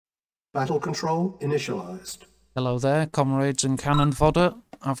Battle control initialized. Hello there, comrades and cannon fodder.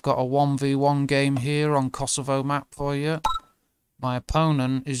 I've got a 1v1 game here on Kosovo map for you. My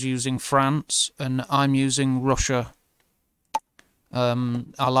opponent is using France and I'm using Russia.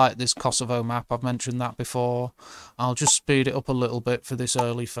 I like this Kosovo map, I've mentioned that before. I'll just speed it up a little bit for this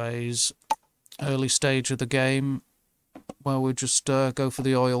early stage of the game, where we just go for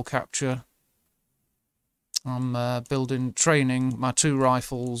the oil capture. I'm training my 2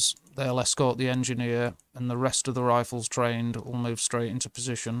 rifles. They'll escort the engineer, and the rest of the rifles trained will move straight into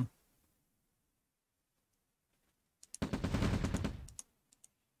position.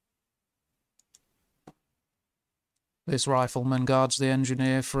 This rifleman guards the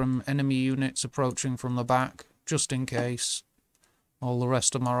engineer from enemy units approaching from the back, just in case. All the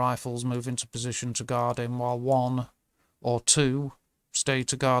rest of my rifles move into position to guard him, while 1 or 2 stay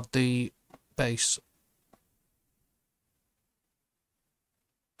to guard the base.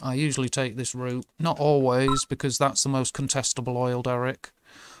 I usually take this route, not always, because that's the most contestable oil derrick,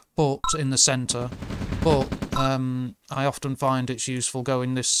 but in the centre. But I often find it's useful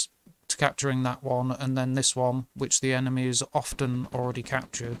going this to capturing that one, and then this one, which the enemy is often already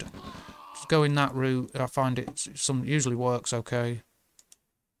captured. Just going that route, I find it usually works okay.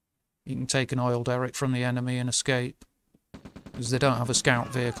 You can take an oil derrick from the enemy and escape, because they don't have a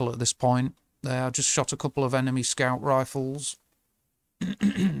scout vehicle at this point. I just shot a couple of enemy scout rifles.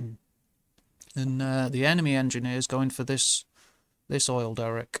 And the enemy engineer is going for this oil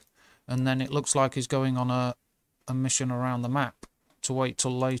derrick, and then it looks like he's going on a mission around the map to wait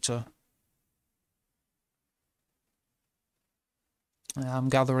till later. I'm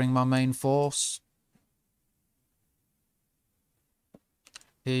gathering my main force.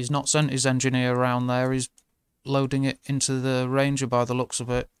 He's not sent his engineer around there, he's loading it into the Ranger by the looks of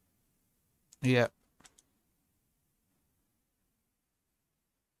it. Yeah.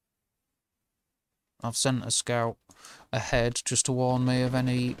 I've sent a scout ahead just to warn me of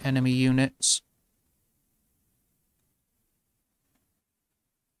any enemy units.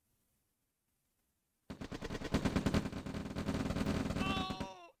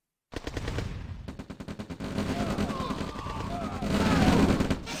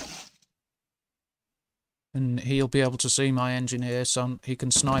 And he'll be able to see my engineer, so he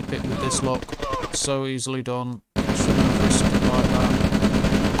can snipe it with this look. So easily done. Shouldn't have risked it like that.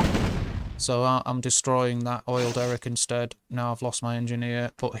 So I'm destroying that oil derrick instead. Now I've lost my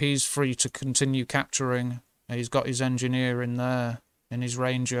engineer, but he's free to continue capturing. He's got his engineer in there, in his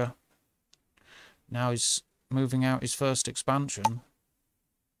Ranger. Now he's moving out his first expansion.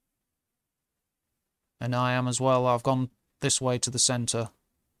 And I am as well. I've gone this way to the centre.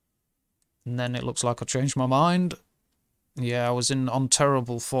 And then it looks like I changed my mind. Yeah, I was on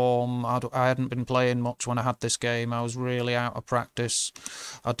terrible form. I hadn't been playing much when I had this game. I was really out of practice.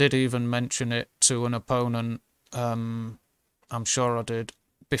 I did even mention it to an opponent. I'm sure I did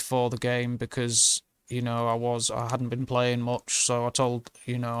before the game, because you know I hadn't been playing much. So I told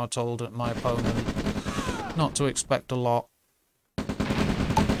my opponent not to expect a lot.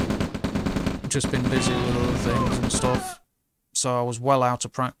 Just been busy with other things and stuff. So I was well out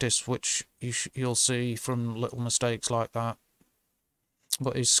of practice, which you'll see from little mistakes like that.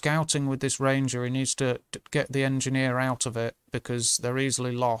 But he's scouting with this Ranger. He needs to get the engineer out of it, because they're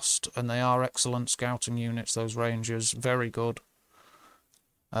easily lost, and they are excellent scouting units, those Rangers. Very good.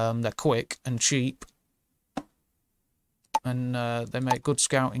 They're quick and cheap, and they make good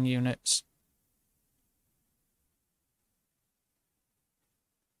scouting units.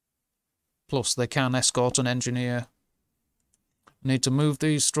 Plus, they can escort an engineer. Need to move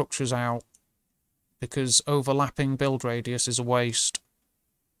these structures out, because overlapping build radius is a waste.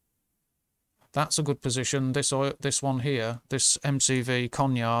 That's a good position. This one here, this MCV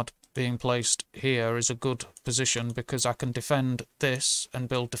Conyard being placed here, is a good position, because I can defend this and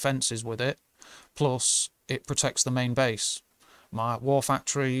build defences with it. Plus, it protects the main base. My war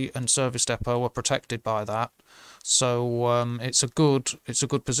factory and service depot are protected by that, so it's a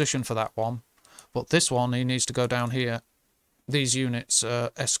good position for that one. But this one, he needs to go down here. These units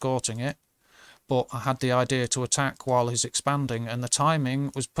are escorting it, but I had the idea to attack while he's expanding, and the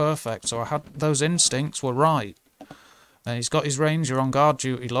timing was perfect, so I had those instincts were right. And he's got his Ranger on guard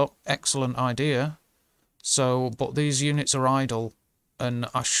duty, look, excellent idea. So, but these units are idle, and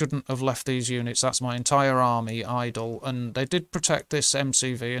I shouldn't have left these units. That's my entire army idle, and they did protect this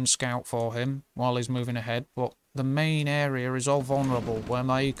MCV and scout for him while he's moving ahead, but the main area is all vulnerable, where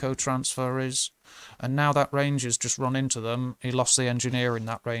my eco-transfer is. And now that Ranger's just run into them, he lost the engineer in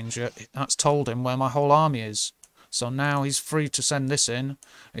that Ranger. That's told him where my whole army is. So now he's free to send this in.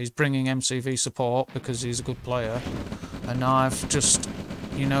 He's bringing MCV support because he's a good player. And I've just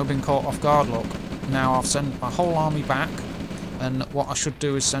you know, been caught off guard, look. Now I've sent my whole army back, and what I should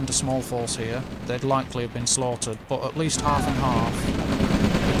do is send a small force here. They'd likely have been slaughtered, but at least half and half,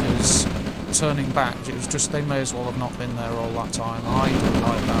 because turning back, it was just, they may as well have not been there all that time. I didn't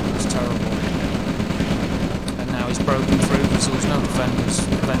like that, it was terrible. And now he's broken through, because there was no defenders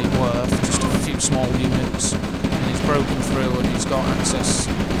of any worth, just a few small units, and he's broken through and he's got access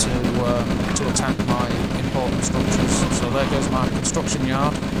to attack my important structures. So there goes my construction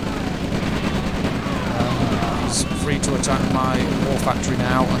yard. He's free to attack my war factory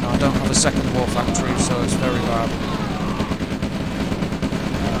now, and I don't have a second war factory, so it's very bad.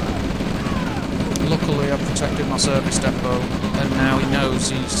 Luckily I've protected my service depot, and now he knows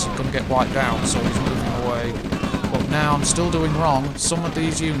he's going to get wiped out, so he's moving away. But now I'm still doing wrong. Some of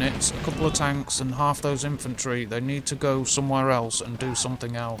these units, a couple of tanks and half those infantry, they need to go somewhere else and do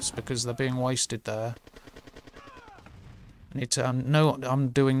something else, because they're being wasted there. I'm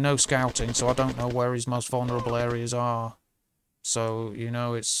doing no scouting, so I don't know where his most vulnerable areas are. So, you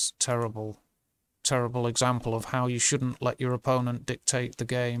know, it's terrible. Terrible example of how you shouldn't let your opponent dictate the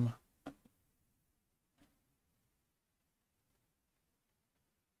game.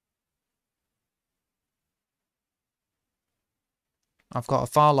 I've got a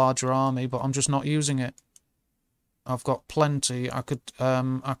far larger army, but I'm just not using it. I've got plenty. I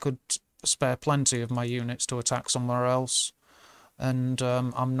could spare plenty of my units to attack somewhere else, and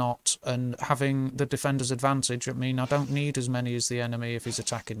I'm not. And having the defender's advantage, I mean, I don't need as many as the enemy if he's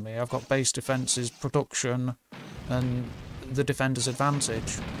attacking me. I've got base defences, production, and the defender's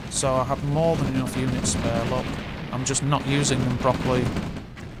advantage. So I have more than enough units spare. Look, I'm just not using them properly.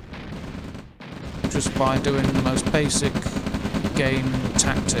 Just by doing the most basic game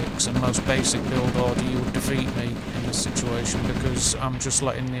tactics and most basic build order, you would defeat me in this situation, because I'm just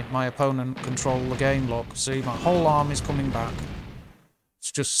letting my opponent control the game. Look, see, my whole army's coming back.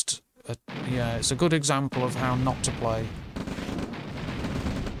 It's just, yeah, it's a good example of how not to play.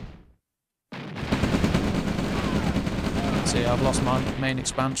 See, I've lost my main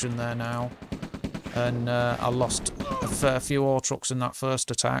expansion there now, and I lost a fair few ore trucks in that first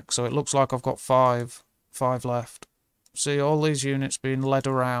attack, so it looks like I've got five left. See, all these units being led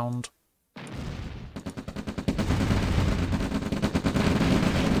around.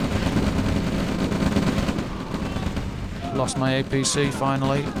 Lost my APC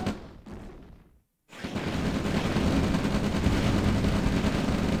finally.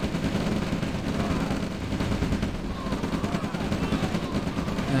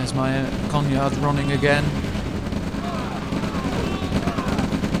 There's my Conyard running again.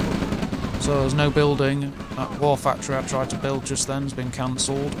 So there's no building. That war factory I tried to build just then has been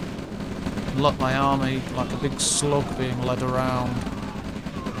cancelled. Look, my army like a big slug being led around.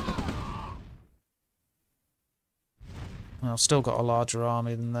 I've still got a larger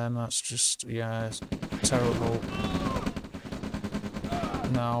army than them. That's just, yeah, it's terrible.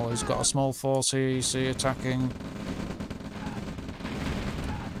 Now he's got a small force here, you see, attacking.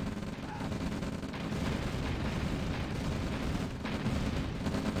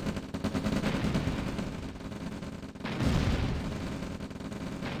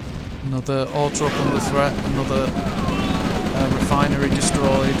 Another ore truck under threat, another refinery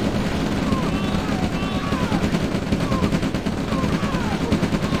destroyed.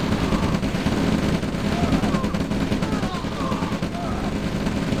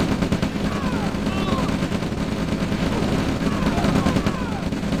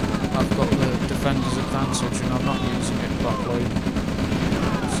 I've got the defender's advantage and I'm not using it properly.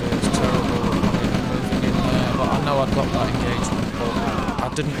 So it's terrible. I'm moving in there, but I know I've got that engagement, but I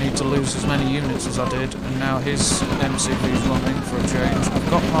didn't need to lose as many units as I did, and now his MCV is running for a change. I've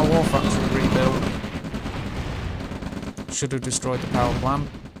got my war factory rebuilt. Should have destroyed the power plant.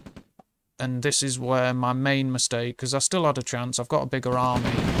 And this is where my main mistake, because I still had a chance, I've got a bigger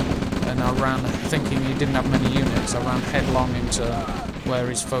army, and I ran, thinking he didn't have many units, I ran headlong into where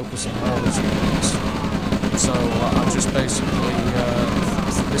he's focusing all his units. So I just basically,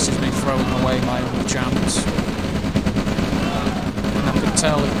 this is me throwing away my only chance. I could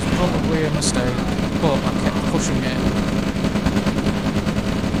tell it was probably a mistake, but I kept pushing it.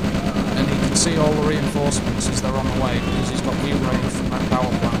 And he can see all the reinforcements as they're on the way, because he's got view range from that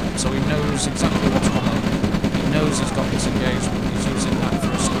power plant, so he knows exactly what's coming. He knows he's got this engagement, he's using that for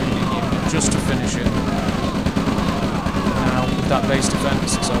a screening unit, just to finish it. Now, with that base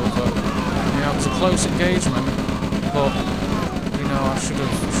defence, it's over. You know, it was a close engagement, but, you know, I shouldn't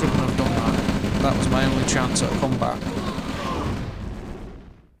have done that. That was my only chance at a comeback.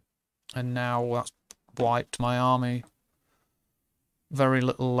 And now that's wiped my army. Very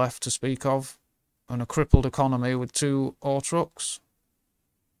little left to speak of. And a crippled economy with 2 ore trucks.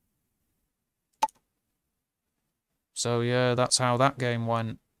 So yeah, that's how that game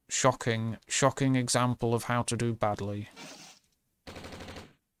went. Shocking example of how to do badly.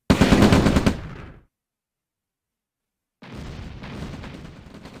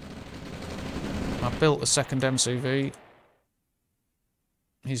 I built a second MCV.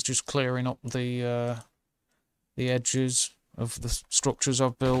 He's just clearing up the edges of the structures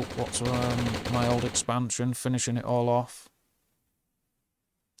I've built. What's my old expansion, finishing it all off.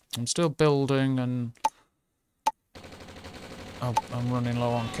 I'm still building, and I'm running low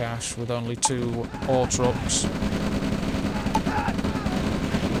on cash with only 2 ore trucks.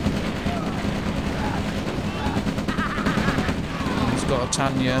 He's got a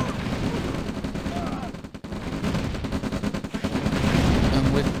Tanya.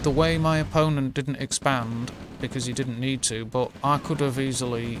 And with the way my opponent didn't expand, because he didn't need to, but I could have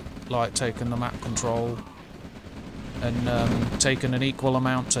easily like taken the map control and taken an equal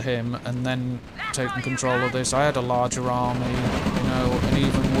amount to him, and then taken control of this. I had a larger army, you know, and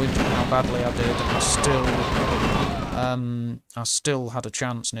even with how badly I did, I still had a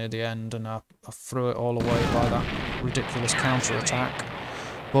chance near the end, and I threw it all away by that ridiculous counter-attack.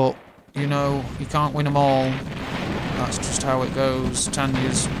 But, you know, you can't win them all. That's just how it goes.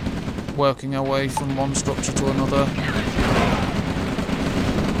 Tanya's working her way from one structure to another.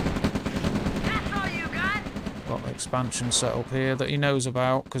 Got the expansion set up here that he knows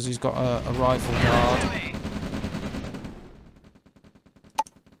about because he's got a rifle guard.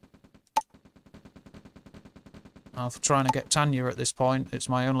 I'm trying to get Tanya at this point. It's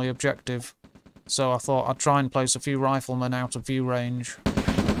my only objective. So I thought I'd try and place a few riflemen out of view range.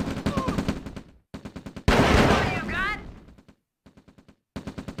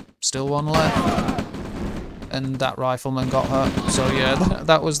 Still one left. And that rifleman got her. So yeah,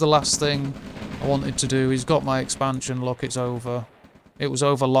 that was the last thing I wanted to do. He's got my expansion. Look, it's over. It was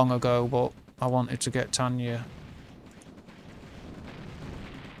over long ago, but I wanted to get Tanya.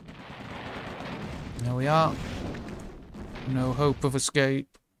 There we are. No hope of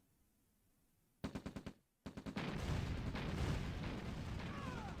escape.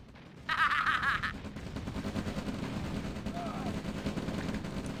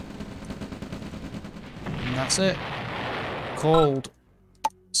 And that's it. Called.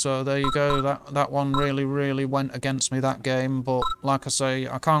 So there you go. That one really went against me, that game. But like I say,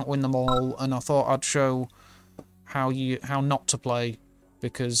 I can't win them all, and I thought I'd show how not to play.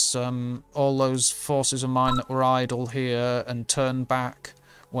 Because all those forces of mine that were idle here and turned back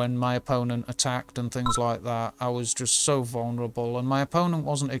when my opponent attacked and things like that, I was just so vulnerable. And my opponent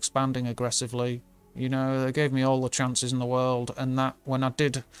wasn't expanding aggressively. You know, they gave me all the chances in the world. And that when I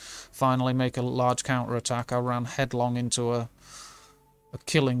did finally make a large counter-attack, I ran headlong into a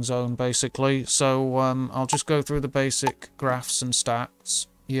killing zone, basically. So I'll just go through the basic graphs and stats.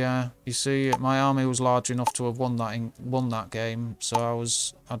 Yeah, you see, my army was large enough to have won that game, so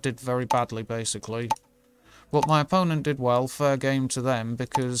I did very badly, basically. But my opponent did well, fair game to them,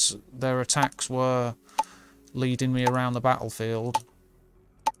 because their attacks were leading me around the battlefield.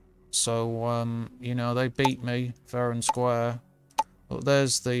 So, you know, they beat me, fair and square. But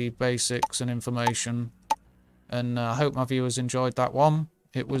there's the basics and information, and I hope my viewers enjoyed that one.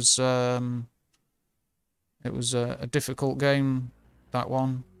 It was a difficult game, that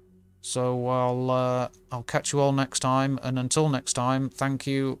one. So I'll catch you all next time, and until next time, thank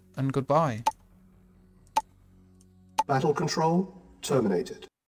you and goodbye. Battle control terminated.